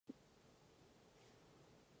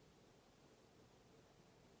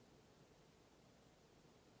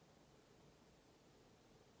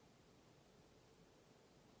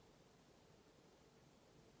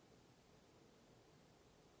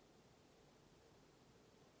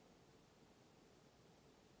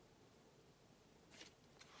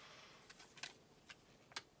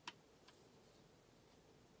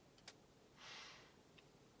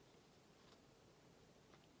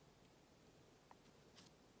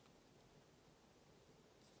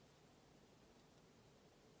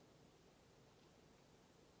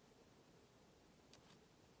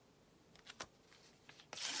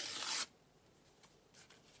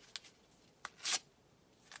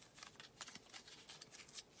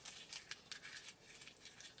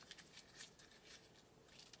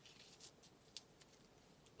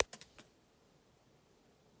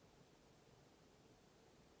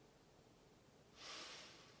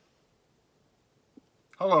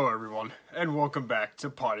Hello everyone, and welcome back to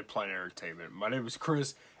Potty Planet Entertainment. My name is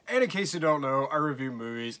Chris, and in case you don't know, I review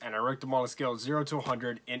movies, and I rank them on a scale of 0 to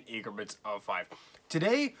 100 in increments of 5.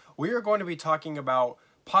 Today, we are going to be talking about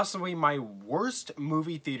possibly my worst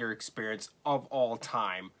movie theater experience of all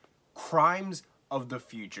time, Crimes of the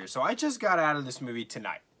Future. So I just got out of this movie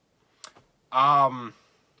tonight. And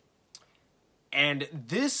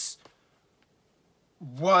this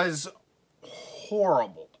was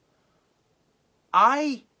horrible.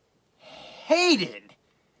 I hated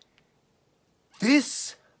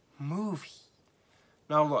this movie.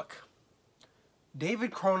 Now look,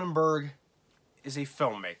 David Cronenberg is a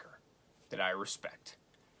filmmaker that I respect.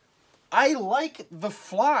 I like The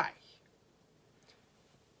Fly.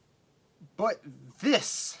 But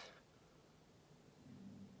this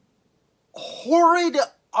horrid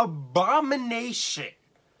abomination,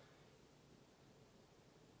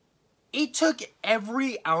 it took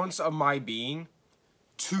every ounce of my being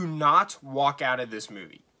to not walk out of this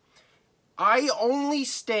movie. I only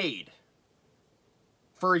stayed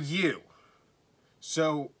for you.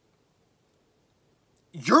 So,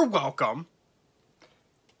 you're welcome.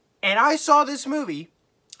 And I saw this movie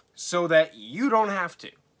so that you don't have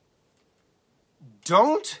to.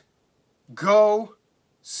 Don't go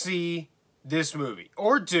see this movie.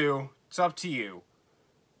 Or do. It's up to you.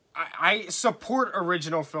 I support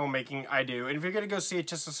original filmmaking, I do. And if you're going to go see it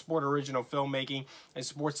just to support original filmmaking and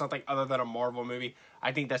support something other than a Marvel movie,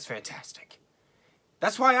 I think that's fantastic.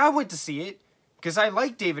 That's why I went to see it, because I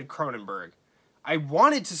like David Cronenberg. I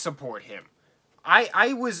wanted to support him.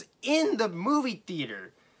 I was in the movie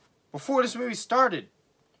theater before this movie started,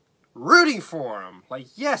 rooting for him. Like,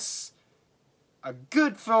 yes, a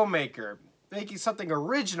good filmmaker, making something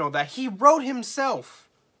original that he wrote himself.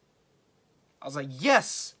 I was like,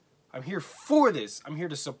 yes, I'm here for this. I'm here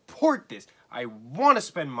to support this. I want to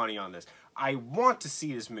spend money on this. I want to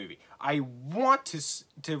see this movie. I want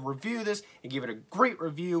to review this and give it a great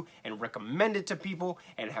review and recommend it to people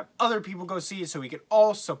and have other people go see it so we can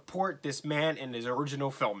all support this man and his original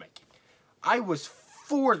filmmaking. I was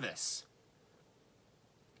for this.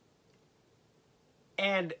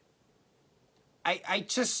 And I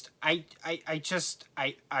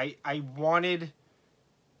wanted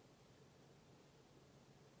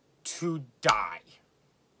to die.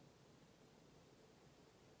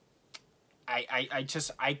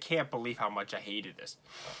 I can't believe how much I hated this.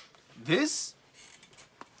 This,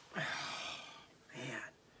 oh, man,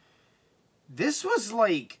 this is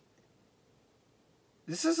like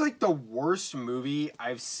the worst movie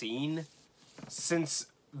I've seen since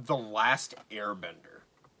The Last Airbender.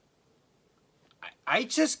 I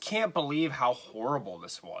just can't believe how horrible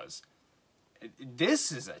this was.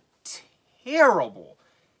 This is a terrible,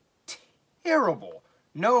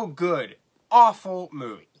 no good, awful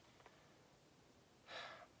movie.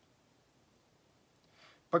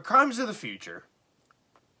 But Crimes of the Future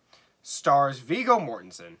stars Viggo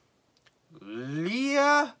Mortensen,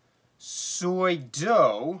 Léa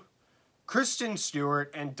Seydoux, Kristen Stewart,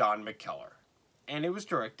 and Don McKellar. And it was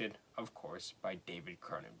directed, of course, by David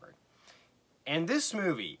Cronenberg. And this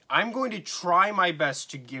movie, I'm going to try my best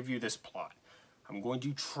to give you this plot. I'm going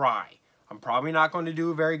to try. I'm probably not going to do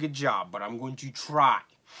a very good job, but I'm going to try.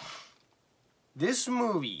 This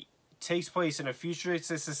movie takes place in a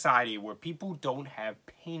futuristic society where people don't have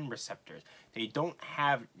pain receptors. They don't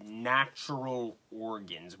have natural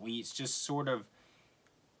organs. It's just sort of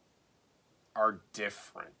are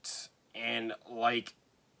different. And like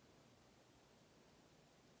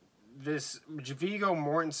this Viggo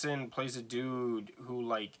Mortensen plays a dude who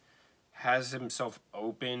like has himself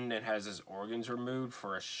opened and has his organs removed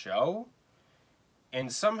for a show.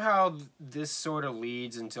 And somehow this sort of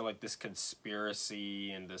leads into like this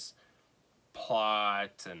conspiracy and this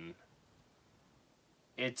plot, and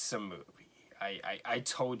it's a movie. I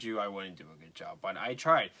told you I wouldn't do a good job, but I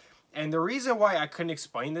tried. And the reason why I couldn't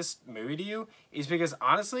explain this movie to you is because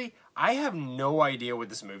honestly, I have no idea what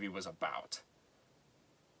this movie was about.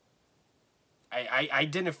 I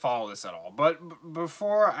didn't follow this at all. But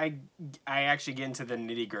before I actually get into the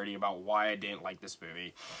nitty-gritty about why I didn't like this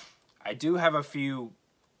movie, I do have a few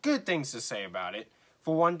good things to say about it.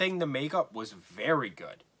 For one thing, the makeup was very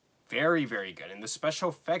good. Very, very good. And the special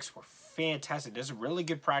effects were fantastic. There's really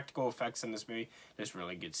good practical effects in this movie. There's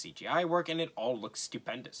really good CGI work, and it all looks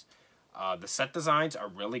stupendous. The set designs are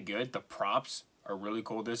really good. The props are really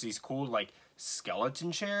cool. There's these cool, like,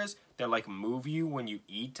 skeleton chairs that, like, move you when you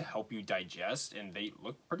eat to help you digest, and they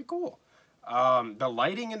look pretty cool. The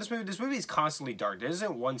lighting in this movie is constantly dark. There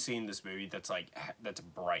isn't one scene in this movie that's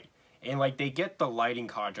bright. And like they get the lighting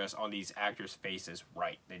contrast on these actors' faces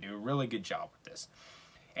right. They do a really good job with this.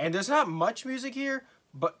 And there's not much music here,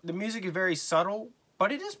 but the music is very subtle,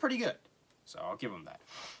 but it is pretty good. So I'll give them that.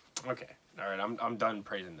 Okay, all right, I'm done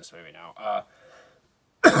praising this movie now. All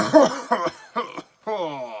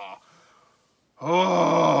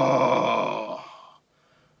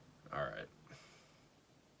right,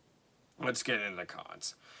 let's get into the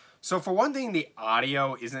cons. So for one thing, the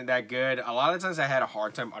audio isn't that good. A lot of times I had a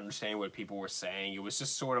hard time understanding what people were saying. It was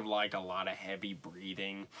just sort of like a lot of heavy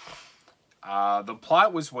breathing. The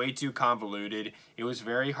plot was way too convoluted. It was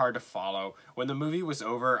very hard to follow. When the movie was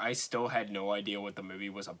over, I still had no idea what the movie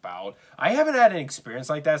was about. I haven't had an experience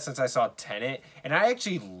like that since I saw Tenet, and I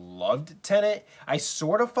actually loved Tenet. I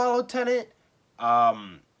sort of followed Tenet.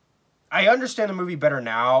 I understand the movie better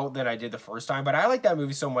now than I did the first time, but I like that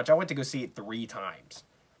movie so much, I went to go see it 3 times.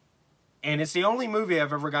 And it's the only movie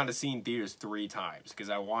I've ever gone to see in theaters 3 times, because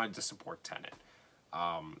I wanted to support Tenet.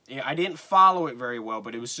 Yeah, I didn't follow it very well,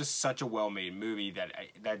 but it was just such a well-made movie that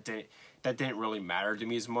that didn't really matter to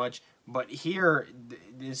me as much. But here,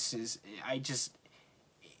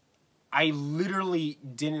 I literally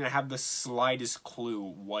didn't have the slightest clue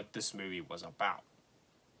what this movie was about.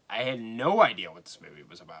 I had no idea what this movie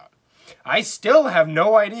was about. I still have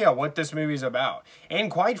no idea what this movie is about. And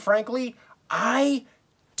quite frankly, I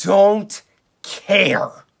don't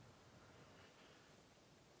care.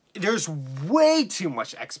 There's way too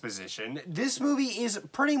much exposition. This movie is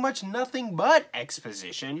pretty much nothing but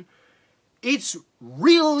exposition. It's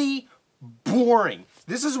really boring.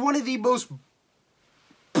 This is one of the most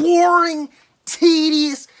boring,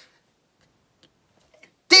 tedious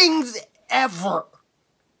things ever.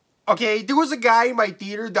 Okay, there was a guy in my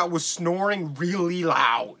theater that was snoring really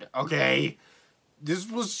loud, okay? This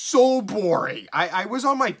was so boring. I was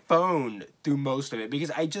on my phone through most of it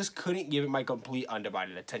because I just couldn't give it my complete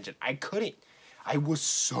undivided attention. I couldn't. I was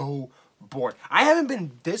so bored. I haven't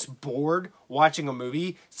been this bored watching a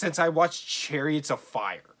movie since I watched Chariots of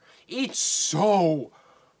Fire. It's so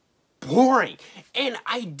boring. And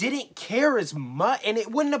I didn't care as much, and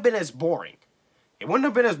it wouldn't have been as boring. It wouldn't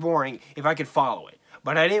have been as boring if I could follow it.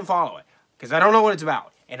 But I didn't follow it because I don't know what it's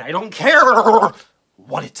about. And I don't care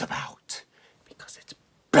what it's about.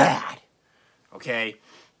 Bad. Okay?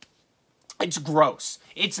 It's gross.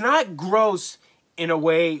 It's not gross in a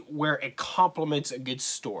way where it complements a good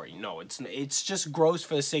story. No, it's just gross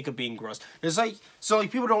for the sake of being gross. There's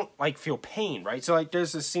people don't feel pain, right? So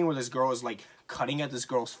there's this scene where this girl is cutting at this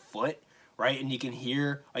girl's foot, right? And you can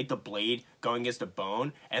hear the blade going against the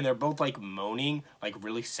bone, and they're both moaning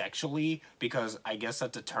really sexually because I guess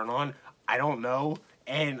that's a turn on. I don't know.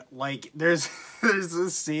 And, there's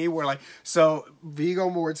this scene where, so Viggo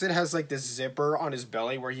Mortensen has, this zipper on his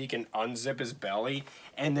belly where he can unzip his belly.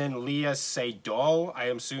 And then Léa Seydoux, I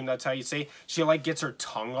assume that's how you say it, she, gets her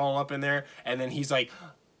tongue all up in there. And then he's like,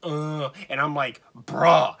 and I'm like,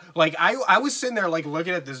 bruh. I was sitting there,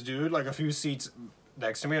 looking at this dude, a few seats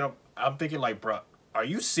next to me. And I'm thinking, bruh, are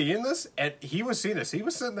you seeing this? And he was seeing this. He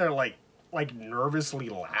was sitting there, nervously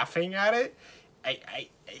laughing at it.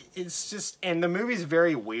 It's just, and the movie's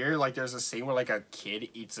very weird. There's a scene where a kid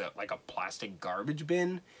eats a plastic garbage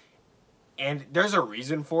bin, and there's a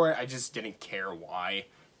reason for it. I just didn't care why.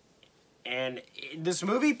 And this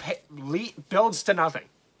movie builds to nothing.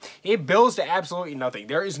 It builds to absolutely nothing.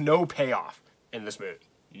 There is no payoff in this movie.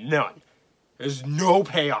 None. There's no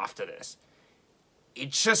payoff to this.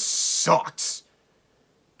 It just sucks.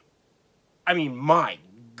 I mean, my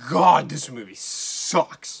God, this movie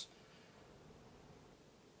sucks.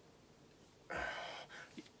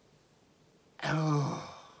 Oh,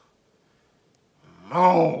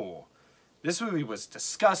 no. This movie was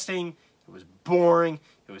disgusting. It was boring.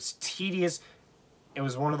 It was tedious. It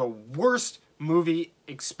was one of the worst movie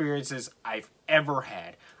experiences I've ever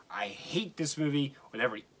had. I hate this movie with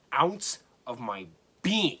every ounce of my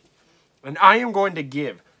being. And I am going to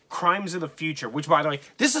give Crimes of the Future, which, by the way,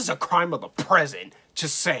 this is a crime of the present,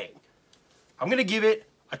 just saying. I'm going to give it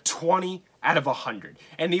a 20 out of 100.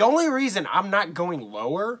 And the only reason I'm not going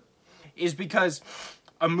lower is because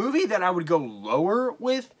a movie that I would go lower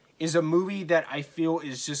with is a movie that I feel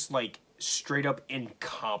is just straight up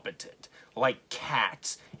incompetent. Like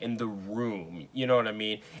Cats in The Room, you know what I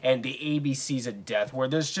mean? And the ABCs of Death, where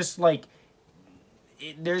there's just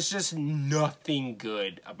there's just nothing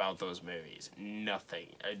good about those movies. Nothing.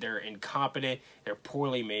 They're incompetent, they're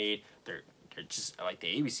poorly made, they're just the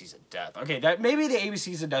ABCs of Death. Okay, that maybe the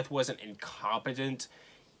ABCs of Death wasn't incompetent.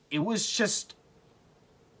 It was just,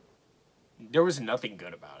 there was nothing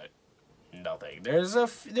good about it. Nothing.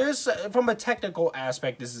 There's from a technical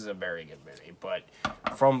aspect, this is a very good movie, but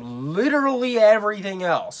from literally everything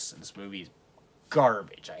else, this movie's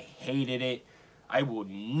garbage. I hated it. I will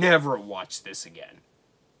never watch this again.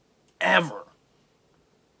 Ever.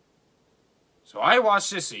 So I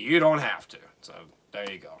watched this, so you don't have to. So there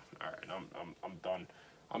you go. All right, I'm done.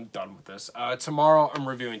 I'm done with this. Tomorrow I'm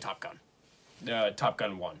reviewing Top Gun. Top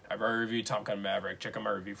Gun 1. I've already reviewed Top Gun Maverick. Check out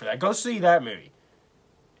my review for that. Go see that movie.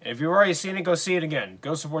 And if you've already seen it, go see it again.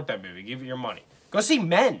 Go support that movie. Give it your money. Go see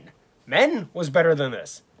Men. Men was better than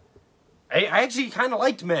this. I actually kind of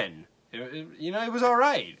liked Men. It was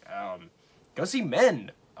alright. Go see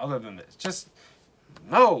Men other than this. Just,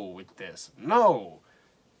 no with this. No.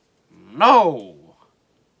 No.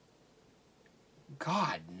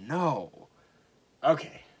 God, no.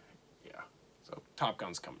 Okay. Yeah. So, Top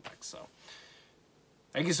Gun's coming next, so.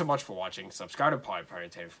 Thank you so much for watching. Subscribe to Pod Party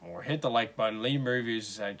Entertainment for more. Hit the like button. Leave me reviews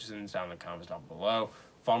and suggestions down in the comments down below.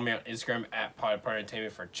 Follow me on Instagram at Pod Party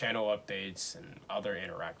Entertainment for channel updates and other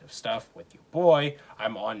interactive stuff with your boy.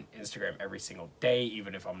 I'm on Instagram every single day,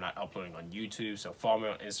 even if I'm not uploading on YouTube. So follow me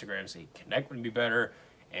on Instagram so you can connect with me better.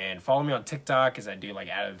 And follow me on TikTok because I do like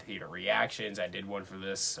out of the theater reactions. I did one for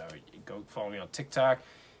this, so go follow me on TikTok.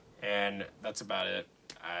 And that's about it.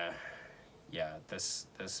 Yeah, this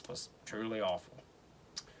was truly awful.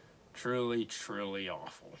 Truly, truly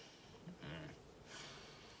awful.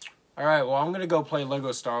 Alright, well, I'm going to go play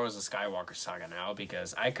LEGO Star Wars The Skywalker Saga now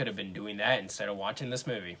because I could have been doing that instead of watching this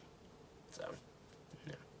movie. So,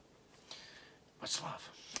 yeah. Much love.